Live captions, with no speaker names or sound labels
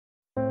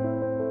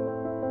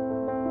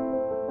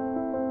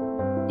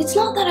It's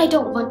not that I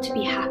don't want to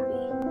be happy.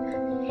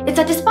 It's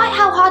that despite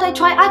how hard I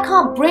try, I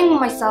can't bring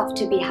myself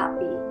to be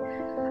happy.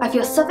 I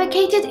feel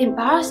suffocated,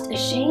 embarrassed,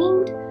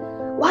 ashamed.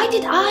 Why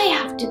did I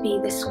have to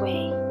be this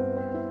way?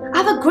 I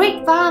have a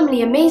great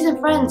family, amazing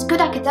friends,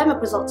 good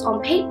academic results.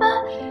 On paper,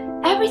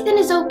 everything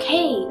is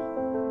okay.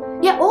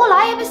 Yet all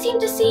I ever seem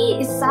to see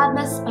is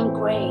sadness and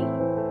grey.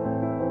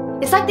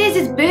 It's like there's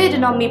this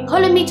burden on me,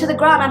 pulling me to the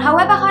ground, and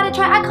however hard I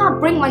try, I can't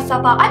bring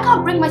myself out. I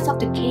can't bring myself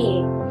to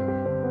care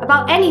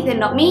about anything,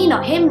 not me,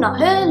 not him, not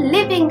her.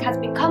 Living has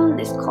become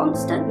this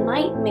constant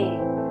nightmare.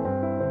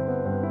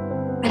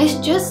 And it's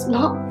just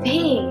not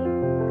fair.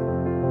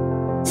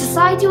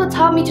 Society will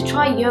tell me to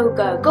try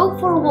yoga, go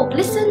for a walk,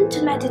 listen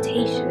to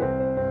meditation.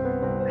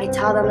 I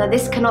tell them that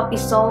this cannot be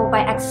solved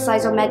by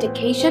exercise or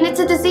medication. It's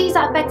a disease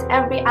that affects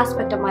every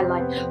aspect of my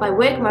life, my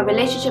work, my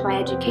relationship, my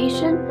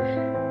education.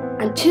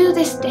 And to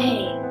this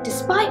day,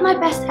 despite my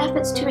best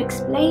efforts to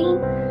explain,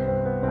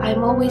 I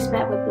am always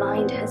met with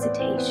blind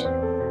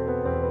hesitation.